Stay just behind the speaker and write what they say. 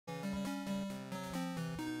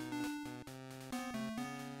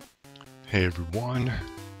Hey everyone,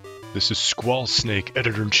 this is Squall Snake,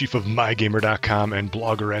 editor-in-chief of MyGamer.com and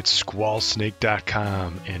blogger at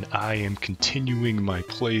SquallSnake.com, and I am continuing my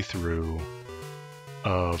playthrough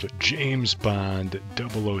of James Bond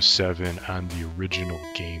 007 on the original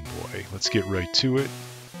Game Boy. Let's get right to it.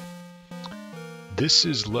 This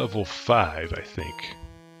is level 5, I think.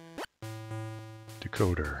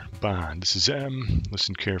 Decoder, Bond, this is M.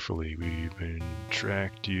 Listen carefully. We've been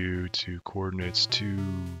tracked you to coordinates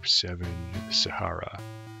 27 Sahara.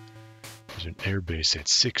 There's an airbase at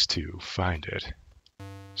 62. Find it.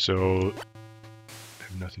 So, I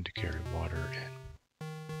have nothing to carry water in.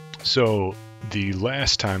 So, the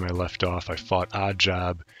last time I left off, I fought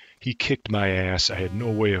Oddjob. He kicked my ass. I had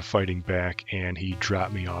no way of fighting back, and he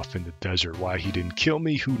dropped me off in the desert. Why he didn't kill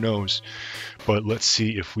me, who knows? But let's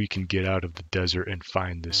see if we can get out of the desert and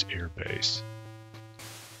find this airbase.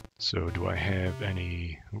 So do I have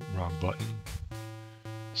any... wrong button.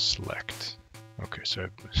 Select. Okay, so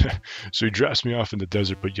so he drops me off in the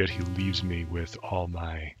desert, but yet he leaves me with all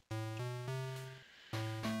my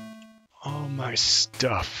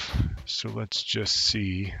stuff. So let's just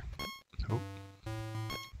see. Oh.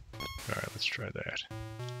 Alright, let's try that.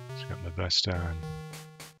 Just got my vest on.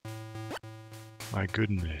 My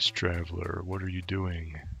goodness, traveler, what are you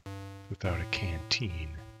doing without a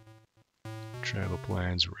canteen? Travel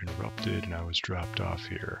plans were interrupted and I was dropped off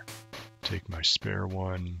here. Take my spare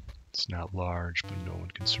one. It's not large, but no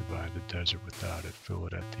one can survive the desert without it. Fill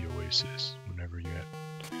it at the oasis whenever you get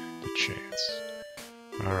the chance.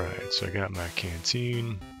 Alright, so I got my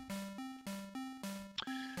canteen.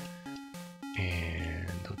 And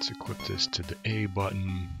let's equip this to the A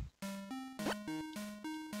button.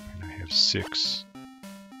 And I have 6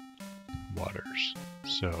 waters.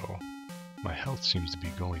 So my health seems to be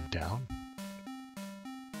going down.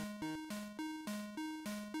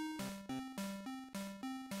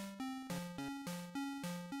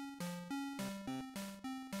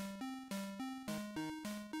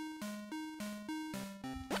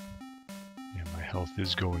 Yeah, my health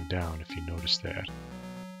is going down if you notice that.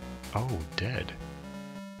 Oh, dead.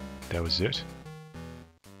 That was it?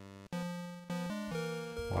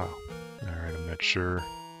 Wow. Alright, I'm not sure.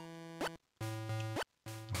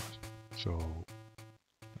 So,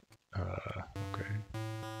 okay.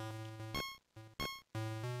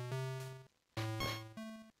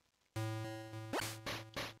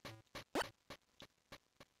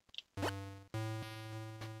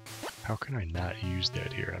 How can I not use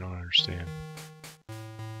that here? I don't understand.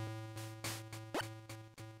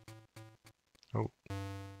 Oh.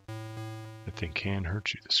 That thing can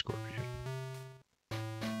hurt you, the scorpion.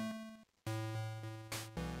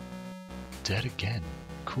 Dead again.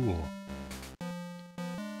 Cool.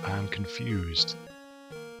 I'm confused.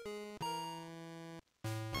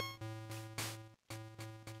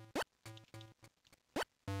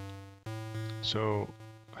 So,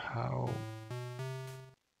 how...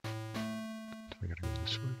 do I gotta go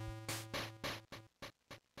this way?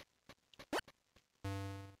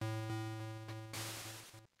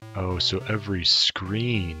 Oh, so every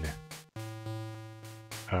screen...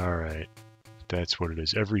 Alright. That's what it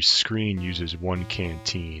is. Every screen uses one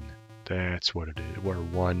canteen. That's what it is. Or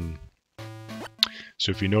one.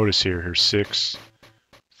 So if you notice here, here's 6,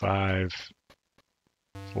 5,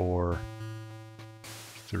 4,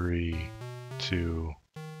 3, 2,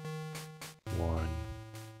 1.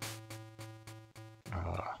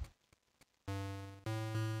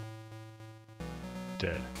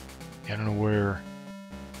 Dead. I don't know where.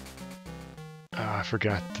 I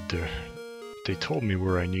forgot the. They told me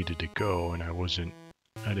where I needed to go, and I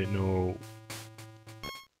didn't know.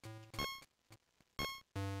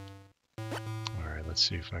 Alright, let's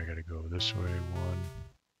see if I gotta go this way.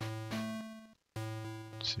 1,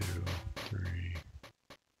 2, 3,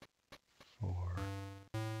 4.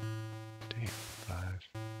 Damn, 5.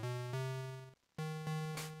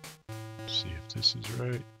 Let's see if this is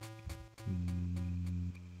right.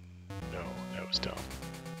 No, that was dumb.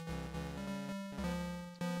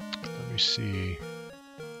 Let me see.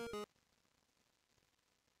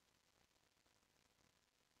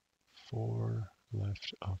 Four,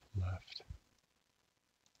 left, up, left.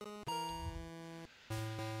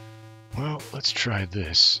 Well, let's try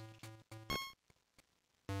this.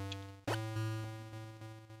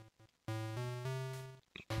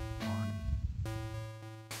 One,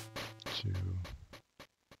 2,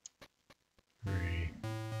 3,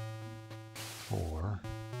 4.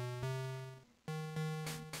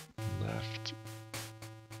 Left,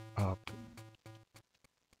 up.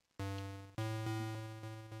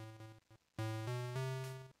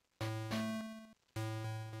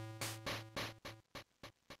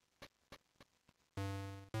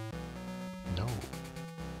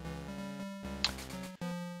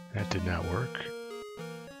 That did not work.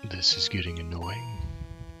 This is getting annoying.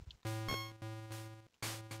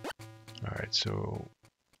 Alright, so...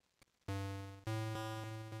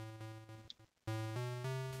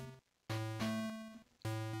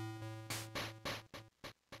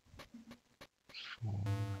 Four,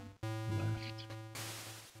 left,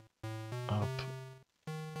 up,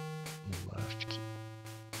 left.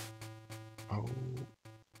 Oh.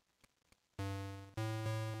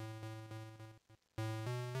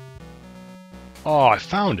 Oh, I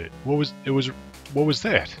found it. What was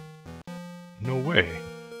that? No way.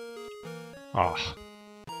 Ah.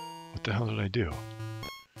 What the hell did I do?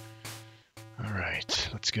 Alright,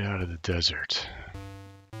 let's get out of the desert.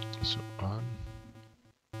 So 1,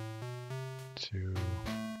 2,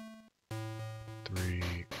 3,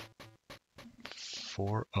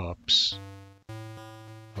 4 ups,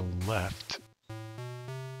 a left,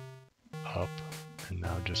 up, and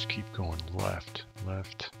now just keep going left,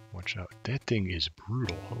 left. Watch out. That thing is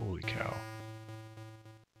brutal. Holy cow.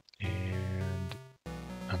 And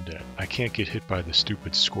I'm dead. I can't get hit by the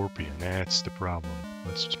stupid scorpion. That's the problem.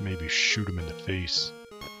 Let's just maybe shoot him in the face.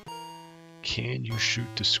 Can you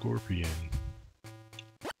shoot the scorpion?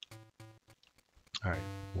 Alright.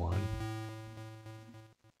 1,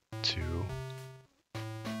 2,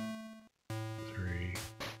 3,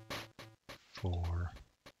 4.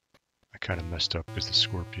 I kind of messed up because the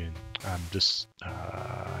scorpion. I'm just...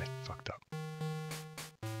 I fucked up.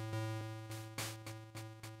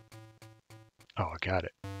 Oh, I got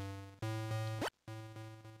it.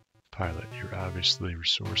 Pilot, you're obviously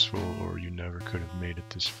resourceful, or you never could have made it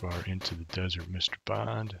this far into the desert, Mr.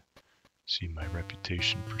 Bond. See, my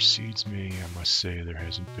reputation precedes me. I must say there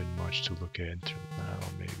hasn't been much to look at until now.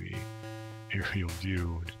 Maybe aerial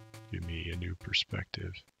view would give me a new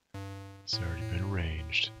perspective. It's already been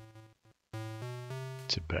arranged.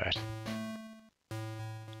 Tibet.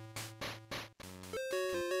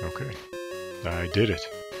 Okay, I did it.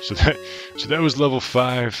 So that was level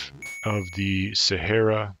 5 of the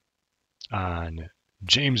Sahara on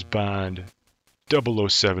James Bond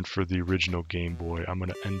 007 for the original Game Boy. I'm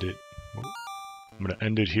gonna end it. I'm gonna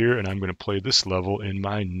end it here, and I'm gonna play this level in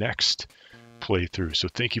my next playthrough. So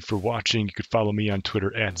thank you for watching. You can follow me on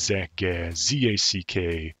Twitter at ZackGaz,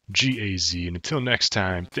 ZackGaz, and until next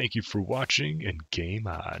time, thank you for watching and game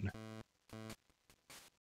on.